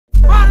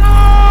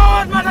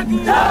After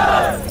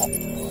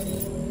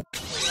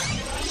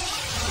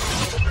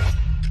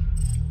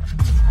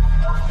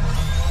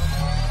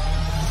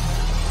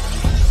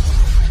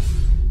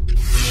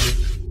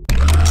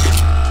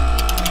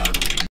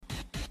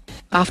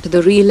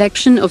the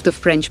re-election of the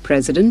French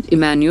President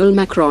Emmanuel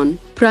Macron,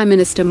 Prime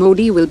Minister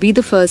Modi will be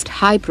the first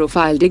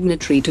high-profile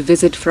dignitary to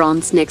visit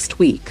France next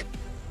week.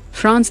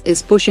 France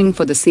is pushing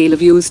for the sale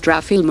of used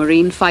Rafale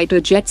marine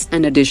fighter jets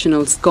and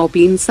additional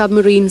Scorpion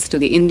submarines to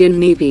the Indian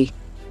Navy.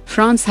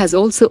 France has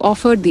also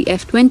offered the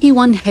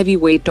F-21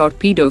 heavyweight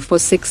torpedo for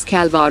 6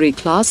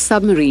 Kaveri-class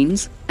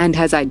submarines, and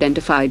has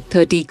identified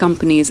 30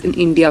 companies in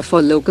India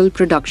for local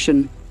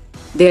production.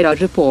 There are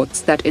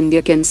reports that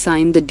India can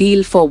sign the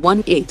deal for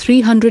one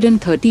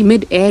A330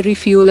 mid-air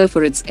refueler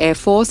for its Air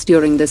Force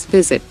during this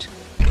visit.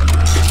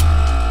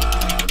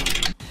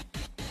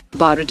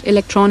 Bharat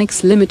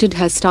Electronics Limited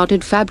has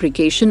started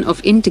fabrication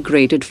of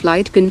integrated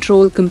flight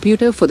control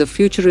computer for the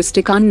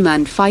futuristic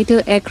unmanned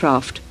fighter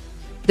aircraft.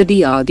 The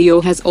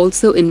DRDO has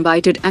also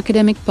invited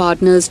academic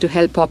partners to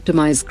help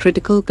optimize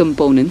critical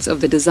components of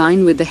the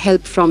design with the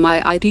help from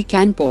IIT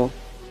Kanpur.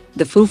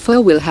 The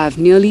FUFA will have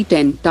nearly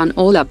 10-ton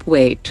all-up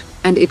weight,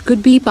 and it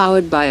could be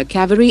powered by a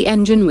Kaveri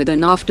engine with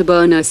an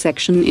afterburner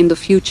section in the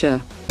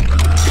future.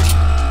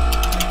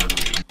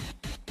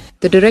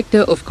 The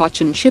director of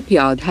Cochin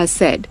Shipyard has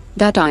said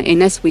that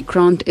INS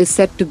Vikrant is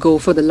set to go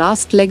for the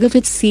last leg of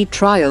its sea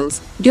trials,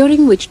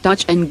 during which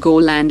touch-and-go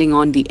landing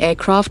on the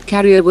aircraft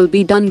carrier will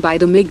be done by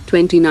the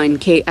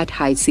MiG-29K at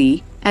high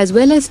sea, as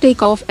well as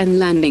takeoff and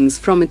landings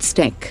from its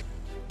deck.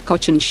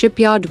 Cochin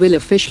Shipyard will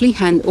officially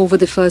hand over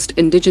the first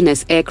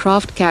indigenous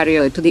aircraft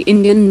carrier to the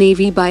Indian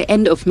Navy by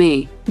end of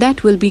May,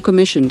 that will be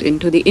commissioned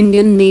into the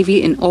Indian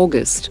Navy in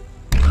August.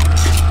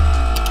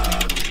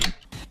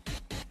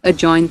 A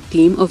joint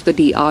team of the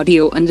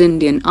DRDO and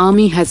Indian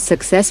Army has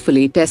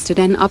successfully tested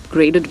an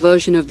upgraded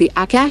version of the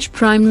Akash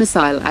Prime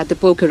missile at the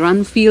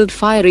Pokhran field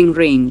firing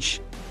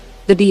range.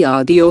 The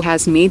DRDO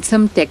has made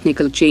some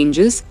technical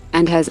changes,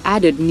 and has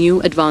added new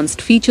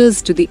advanced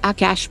features to the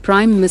Akash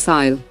Prime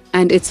missile,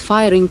 and its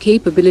firing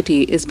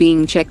capability is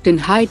being checked in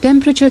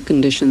high-temperature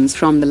conditions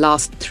from the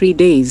last 3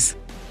 days.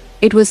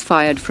 It was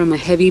fired from a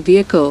heavy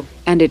vehicle,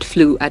 and it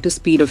flew at a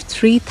speed of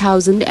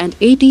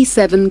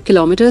 3,087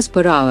 km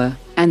per hour,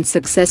 and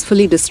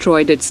successfully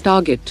destroyed its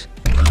target.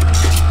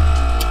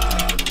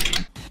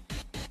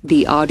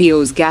 The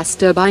DRDO's gas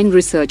turbine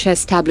research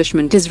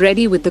establishment is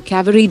ready with the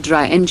Kaveri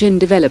dry engine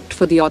developed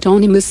for the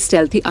autonomous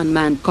stealthy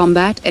unmanned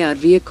combat air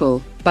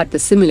vehicle, but the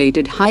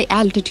simulated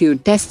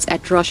high-altitude tests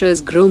at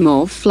Russia's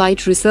Gromov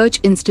Flight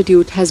Research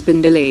Institute has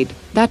been delayed.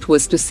 That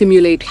was to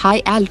simulate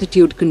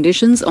high-altitude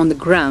conditions on the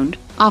ground,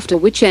 after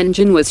which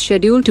engine was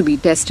scheduled to be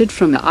tested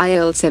from the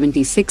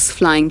IL-76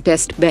 flying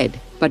test bed,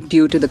 but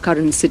due to the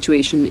current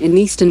situation in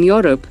Eastern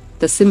Europe,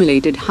 the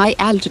simulated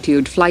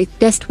high-altitude flight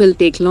test will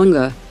take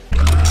longer.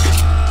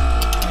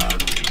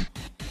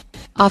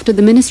 After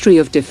the Ministry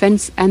of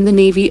Defense and the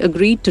Navy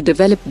agreed to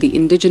develop the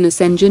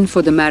indigenous engine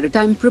for the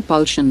maritime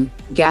propulsion,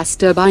 Gas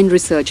Turbine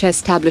Research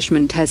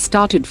Establishment has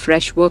started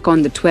fresh work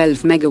on the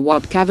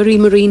 12-megawatt Kaveri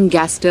marine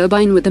gas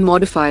turbine with a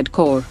modified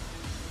core.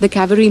 The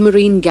Kaveri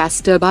marine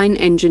gas turbine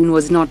engine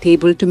was not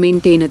able to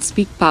maintain its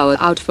peak power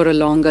out for a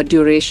longer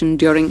duration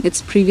during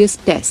its previous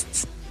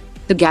tests.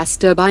 The Gas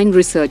Turbine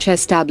Research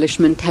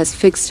Establishment has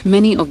fixed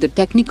many of the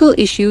technical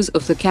issues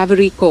of the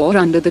Kaveri core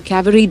under the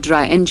Kaveri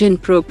dry engine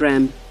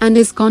program, and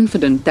is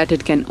confident that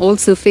it can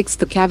also fix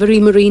the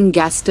Kaveri marine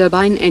gas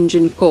turbine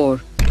engine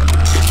core.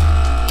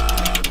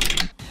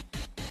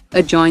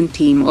 A joint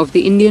team of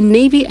the Indian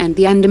Navy and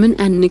the Andaman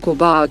and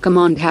Nicobar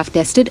Command have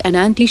tested an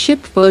anti-ship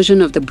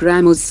version of the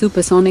BrahMos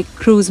supersonic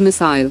cruise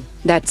missile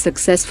that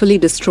successfully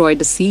destroyed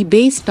a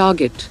sea-based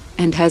target,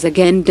 and has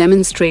again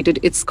demonstrated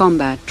its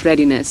combat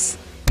readiness.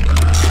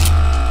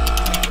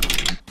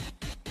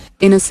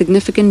 In a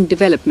significant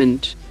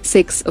development,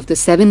 6 of the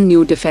 7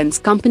 new defense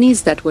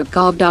companies that were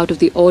carved out of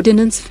the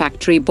Ordnance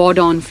Factory Board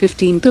on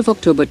 15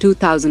 October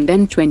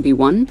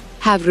 2021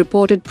 have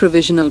reported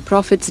provisional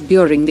profits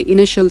during the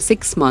initial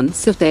 6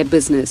 months of their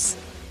business.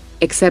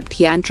 Except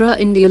Yantra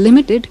India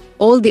Limited,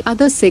 all the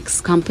other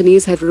 6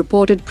 companies have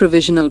reported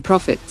provisional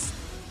profits.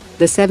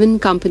 The 7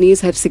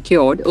 companies have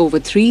secured over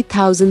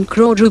 3,000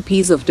 crore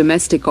rupees of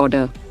domestic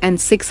order and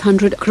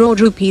 600 crore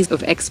rupees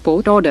of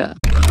export order.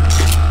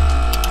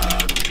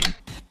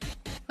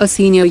 A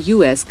senior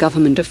US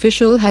government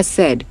official has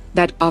said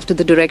that after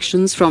the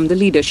directions from the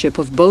leadership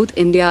of both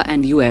India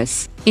and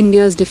US,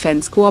 India's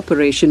defense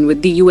cooperation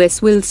with the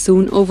US will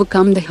soon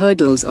overcome the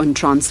hurdles on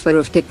transfer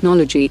of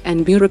technology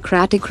and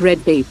bureaucratic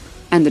red tape,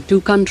 and the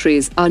two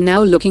countries are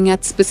now looking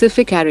at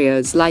specific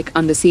areas like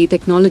undersea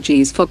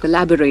technologies for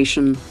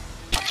collaboration.